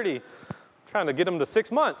 20, 30. Trying to get them to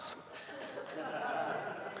 6 months.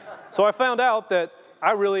 So I found out that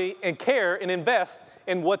I really care and invest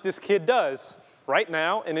in what this kid does right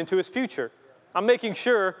now and into his future. I'm making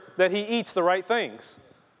sure that he eats the right things.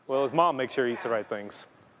 Well, his mom makes sure he eats the right things.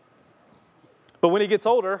 But when he gets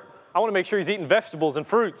older, I want to make sure he's eating vegetables and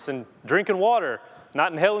fruits and drinking water,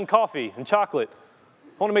 not inhaling coffee and chocolate.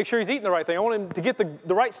 I want to make sure he's eating the right thing. I want him to get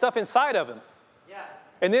the right stuff inside of him.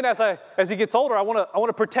 And then as he gets older, I want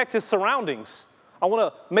to protect his surroundings. I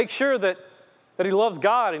want to make sure that he loves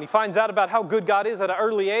God and he finds out about how good God is at an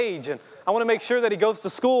early age. And I want to make sure that he goes to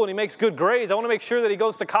school and he makes good grades. I want to make sure that he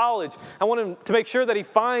goes to college. I want him to make sure that he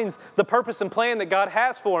finds the purpose and plan that God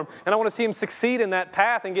has for him. And I want to see him succeed in that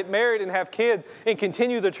path and get married and have kids and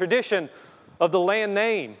continue the tradition of the land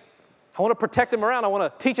name. I want to protect him around. I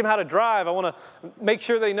want to teach him how to drive. I want to make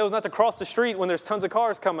sure that he knows not to cross the street when there's tons of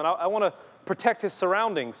cars coming. I want to protect his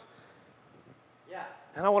surroundings. Yeah.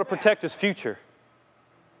 And I want to protect his future.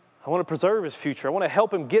 I want to preserve his future. I want to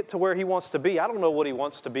help him get to where he wants to be. I don't know what he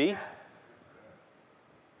wants to be.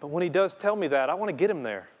 But when he does tell me that, I want to get him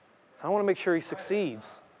there. I want to make sure he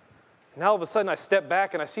succeeds. And all of a sudden I step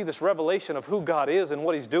back and I see this revelation of who God is and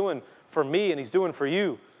what he's doing for me and he's doing for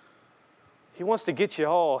you. He wants to get you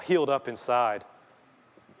all healed up inside.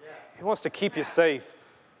 He wants to keep you safe.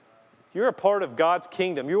 You're a part of God's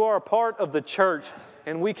kingdom. You are a part of the church,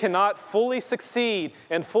 and we cannot fully succeed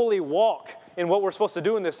and fully walk in what we're supposed to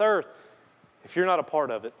do in this earth if you're not a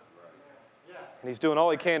part of it. And he's doing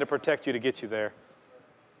all he can to protect you to get you there.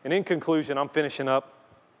 And in conclusion, I'm finishing up.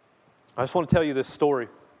 I just want to tell you this story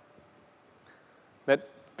that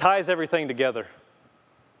ties everything together,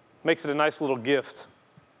 makes it a nice little gift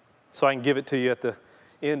so I can give it to you at the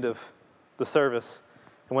end of the service.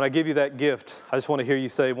 And when I give you that gift, I just want to hear you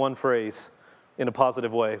say one phrase in a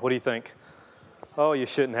positive way. What do you think? Oh, you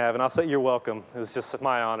shouldn't have. And I'll say you're welcome. It's just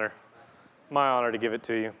my honor. My honor to give it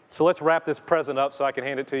to you. So let's wrap this present up so I can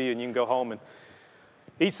hand it to you and you can go home and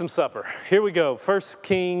eat some supper. Here we go. 1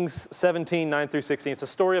 Kings 17, 9 through 16. It's a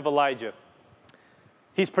story of Elijah.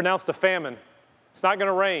 He's pronounced a famine. It's not going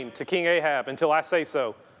to rain to King Ahab until I say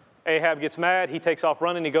so. Ahab gets mad. He takes off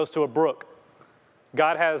running. He goes to a brook.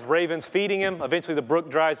 God has ravens feeding him. Eventually the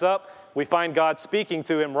brook dries up. We find God speaking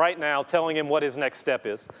to him right now, telling him what his next step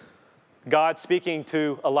is. God speaking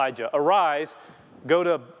to Elijah. Arise, go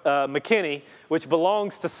to McKinney, which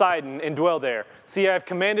belongs to Sidon, and dwell there. See, I have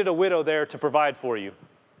commanded a widow there to provide for you.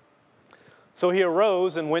 So he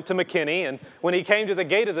arose and went to McKinney, and when he came to the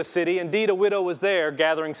gate of the city, indeed a widow was there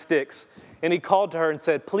gathering sticks. And he called to her and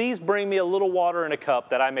said, please bring me a little water in a cup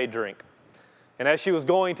that I may drink. And as she was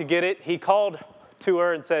going to get it, he called to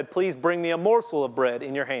her and said, please bring me a morsel of bread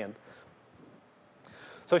in your hand.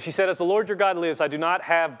 So she said, as the Lord your God lives, I do not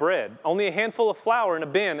have bread, only a handful of flour in a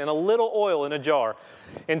bin and a little oil in a jar.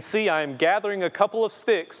 And see, I am gathering a couple of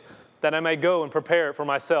sticks that I may go and prepare it for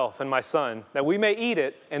myself and my son, that we may eat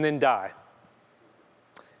it and then die.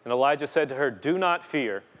 And Elijah said to her, do not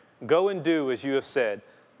fear. Go and do as you have said,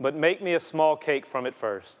 but make me a small cake from it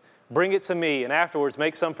first. Bring it to me, and afterwards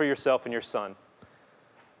make some for yourself and your son.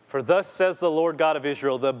 For thus says the Lord God of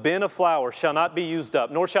Israel, the bin of flour shall not be used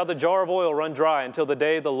up, nor shall the jar of oil run dry until the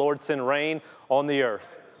day the Lord send rain on the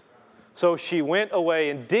earth. So she went away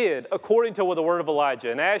and did according to the word of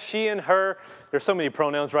Elijah. And as she and her, there's so many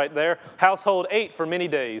pronouns right there, household ate for many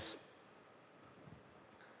days.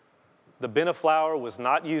 The bin of flour was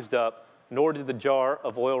not used up, nor did the jar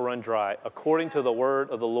of oil run dry, according to the word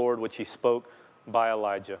of the Lord which he spoke by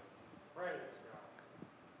Elijah.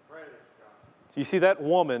 So you see, that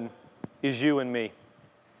woman is you and me.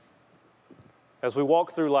 As we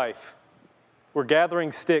walk through life, we're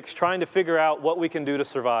gathering sticks, trying to figure out what we can do to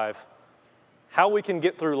survive, how we can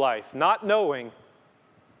get through life, not knowing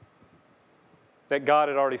that God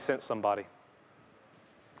had already sent somebody.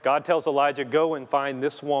 God tells Elijah, go and find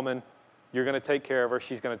this woman. You're going to take care of her.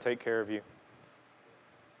 She's going to take care of you.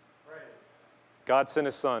 God sent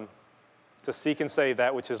his son to seek and save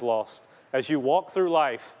that which is lost. As you walk through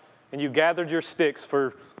life, and you gathered your sticks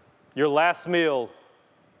for your last meal,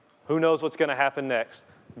 who knows what's going to happen next?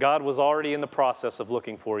 God was already in the process of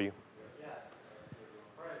looking for you.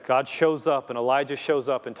 God shows up, and Elijah shows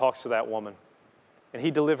up and talks to that woman. And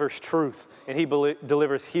he delivers truth, and he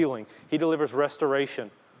delivers healing. He delivers restoration.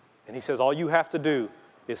 And he says, all you have to do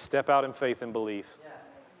is step out in faith and believe.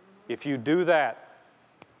 If you do that,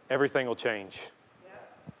 everything will change.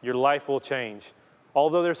 Your life will change.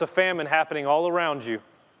 Although there's a famine happening all around you,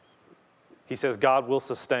 he says, God will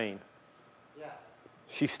sustain.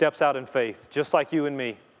 She steps out in faith, just like you and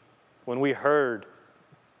me. When we heard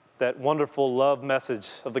that wonderful love message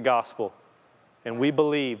of the gospel, and we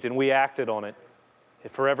believed and we acted on it,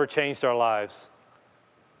 it forever changed our lives.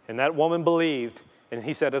 And that woman believed, and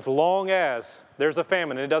he said, as long as there's a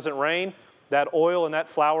famine and it doesn't rain, that oil and that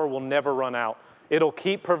flour will never run out. It'll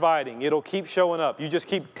keep providing. It'll keep showing up. You just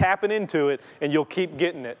keep tapping into it, and you'll keep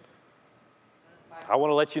getting it. I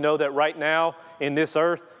want to let you know that right now in this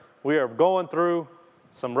earth, we are going through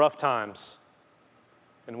some rough times.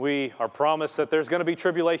 And we are promised that there's going to be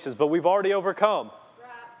tribulations, but we've already overcome.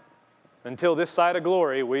 Until this side of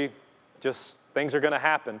glory, things are going to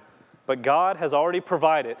happen. But God has already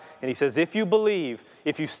provided. And he says, if you believe,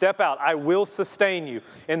 if you step out, I will sustain you.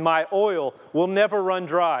 And my oil will never run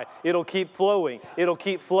dry. It'll keep flowing. It'll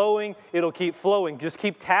keep flowing. It'll keep flowing. Just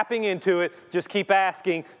keep tapping into it. Just keep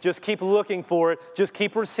asking. Just keep looking for it. Just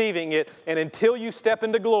keep receiving it. And until you step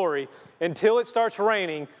into glory, until it starts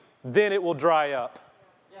raining, then it will dry up.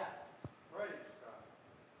 Yeah. Praise God.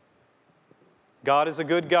 God is a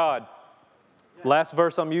good God. Last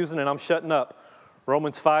verse I'm using and I'm shutting up.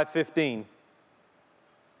 Romans 5:15.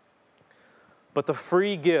 But the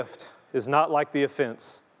free gift is not like the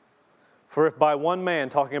offense. For if by one man,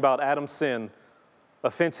 talking about Adam's sin,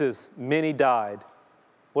 offenses, many died.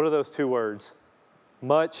 What are those two words?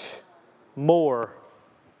 Much more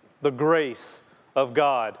the grace of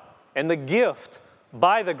God and the gift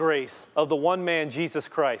by the grace of the one man, Jesus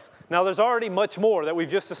Christ. Now there's already much more that we've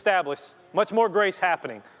just established, much more grace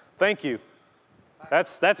happening. Thank you.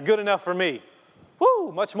 That's good enough for me.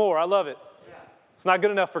 Woo, much more. I love it. It's not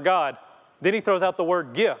good enough for God. Then he throws out the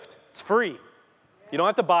word gift. It's free. You don't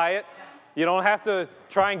have to buy it. You don't have to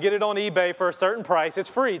try and get it on eBay for a certain price. It's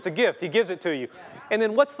free. It's a gift. He gives it to you. And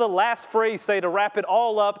then what's the last phrase say to wrap it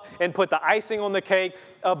all up and put the icing on the cake?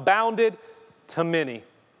 Abounded to many.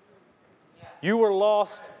 You were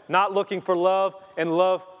lost, not looking for love, and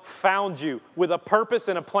love found you with a purpose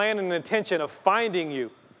and a plan and an intention of finding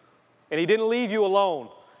you. And he didn't leave you alone.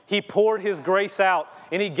 He poured his grace out,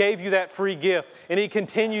 and he gave you that free gift, and he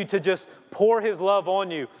continued to just pour his love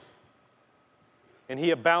on you, and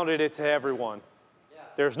he abounded it to everyone.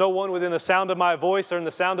 There's no one within the sound of my voice or in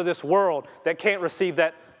the sound of this world that can't receive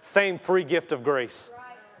that same free gift of grace.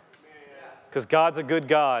 Because God's a good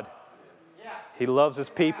God. He loves his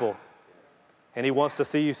people, and he wants to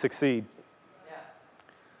see you succeed.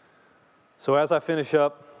 So as I finish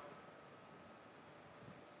up,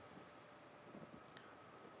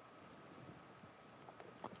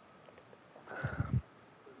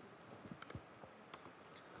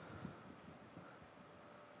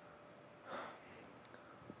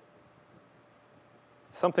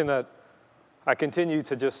 something that I continue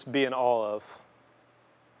to just be in awe of.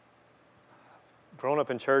 Grown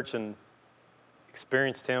up in church and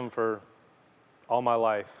experienced him for all my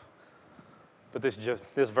life. But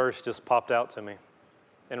this verse just popped out to me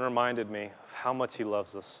and reminded me of how much he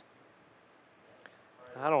loves us.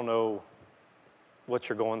 I don't know what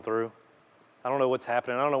you're going through. I don't know what's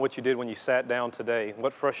happening. I don't know what you did when you sat down today,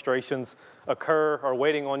 what frustrations occur or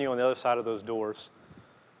waiting on you on the other side of those doors.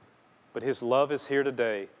 But his love is here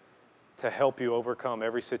today to help you overcome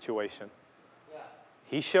every situation.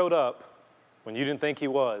 He showed up when you didn't think he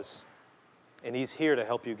was, and he's here to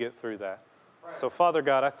help you get through that. So, Father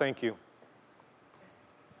God, I thank you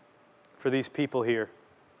for these people here.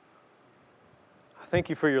 I thank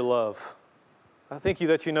you for your love. I thank you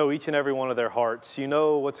that you know each and every one of their hearts. You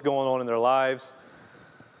know what's going on in their lives.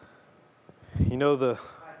 You know the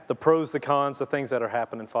pros, the cons, the things that are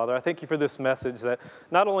happening, Father. I thank you for this message that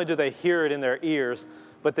not only do they hear it in their ears,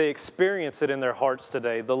 but they experience it in their hearts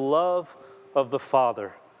today. The love of the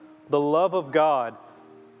Father, the love of God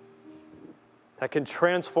that can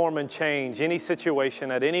transform and change any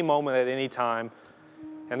situation at any moment, at any time.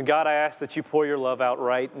 And God, I ask that you pour your love out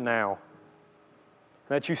right now,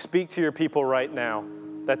 that you speak to your people right now,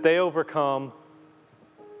 that they overcome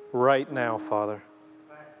right now, Father.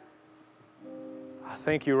 I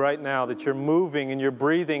thank you right now that you're moving and you're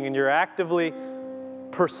breathing and you're actively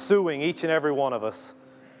pursuing each and every one of us.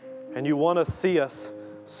 And you want to see us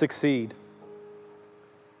succeed.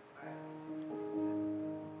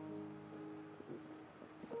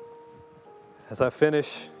 As I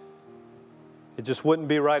finish, it just wouldn't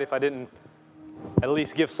be right if I didn't at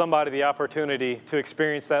least give somebody the opportunity to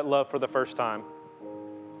experience that love for the first time.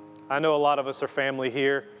 I know a lot of us are family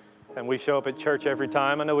here, and we show up at church every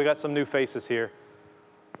time. I know we got some new faces here.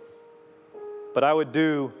 But I would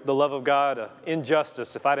do the love of God an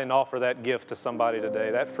injustice if I didn't offer that gift to somebody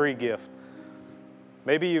today, that free gift.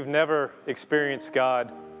 Maybe you've never experienced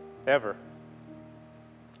God ever.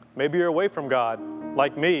 Maybe you're away from God,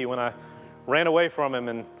 like me when I ran away from him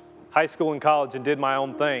in high school and college and did my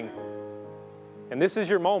own thing. And this is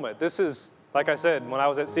your moment. This is, like I said, when I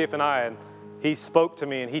was at CFNI and he spoke to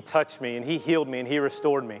me and he touched me and he healed me and he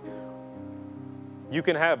restored me. You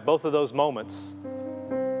can have both of those moments.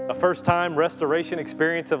 A first-time restoration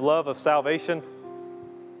experience of love, of salvation,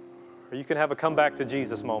 or you can have a come back to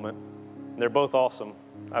Jesus moment. And they're both awesome.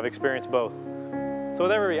 I've experienced both. So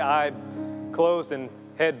with every eye closed and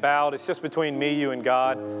head bowed, it's just between me, you, and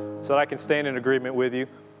God, so that I can stand in agreement with you.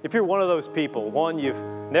 If you're one of those people, one, you've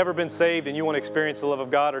never been saved and you want to experience the love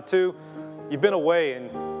of God, or two, you've been away and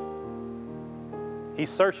He's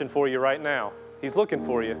searching for you right now. He's looking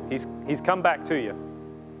for you. He's come back to you.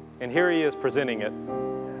 And here he is presenting it.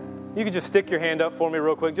 You can just stick your hand up for me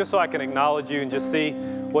real quick, just so I can acknowledge you and just see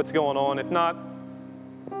what's going on. If not,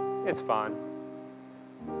 it's fine.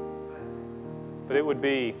 But it would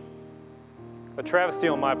be a travesty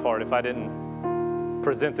on my part if I didn't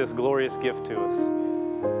present this glorious gift to us.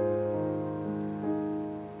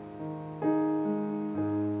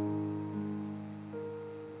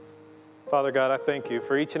 Father God, I thank you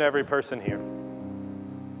for each and every person here.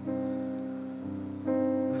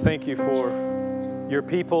 Thank you for your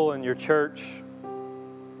people and your church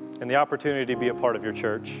and the opportunity to be a part of your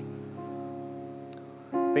church.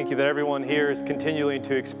 Thank you that everyone here is continuing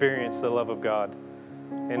to experience the love of God,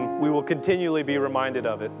 and we will continually be reminded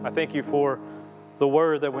of it. I thank you for the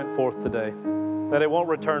word that went forth today, that it won't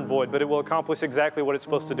return void, but it will accomplish exactly what it's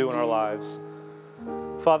supposed to do in our lives.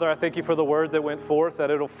 Father, I thank you for the word that went forth, that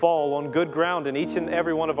it'll fall on good ground in each and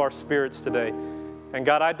every one of our spirits today. And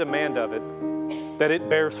God, I demand of it that it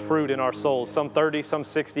bears fruit in our souls, some 30, some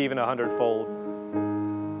 60, even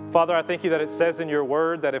 100-fold. Father, I thank you that it says in your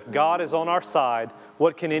word that if God is on our side,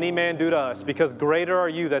 what can any man do to us? Because greater are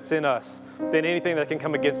you that's in us than anything that can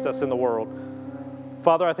come against us in the world.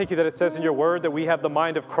 Father, I thank you that it says in your word that we have the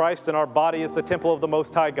mind of Christ and our body is the temple of the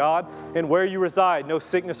Most High God. And where you reside, no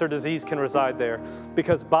sickness or disease can reside there.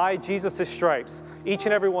 Because by Jesus' stripes, each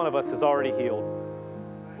and every one of us is already healed.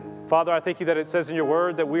 Father, I thank you that it says in your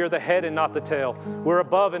word that we are the head and not the tail. We're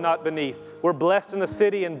above and not beneath. We're blessed in the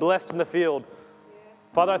city and blessed in the field.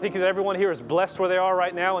 Father, I thank you that everyone here is blessed where they are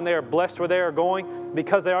right now, and they are blessed where they are going.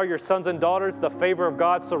 Because they are your sons and daughters, the favor of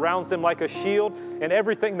God surrounds them like a shield, and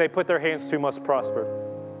everything they put their hands to must prosper.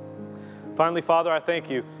 Finally, Father, I thank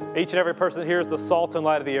you. Each and every person here is the salt and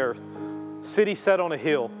light of the earth. City set on a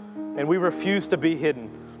hill, and we refuse to be hidden.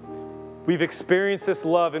 We've experienced this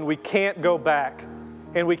love, and we can't go back.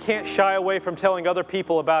 And we can't shy away from telling other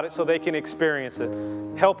people about it so they can experience it.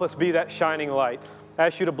 Help us be that shining light. I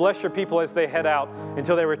ask you to bless your people as they head out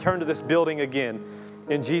until they return to this building again.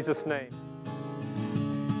 In Jesus' name.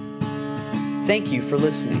 Thank you for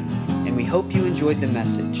listening, and we hope you enjoyed the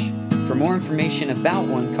message. For more information about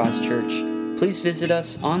One Cause Church, please visit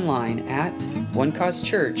us online at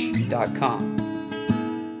onecausechurch.com.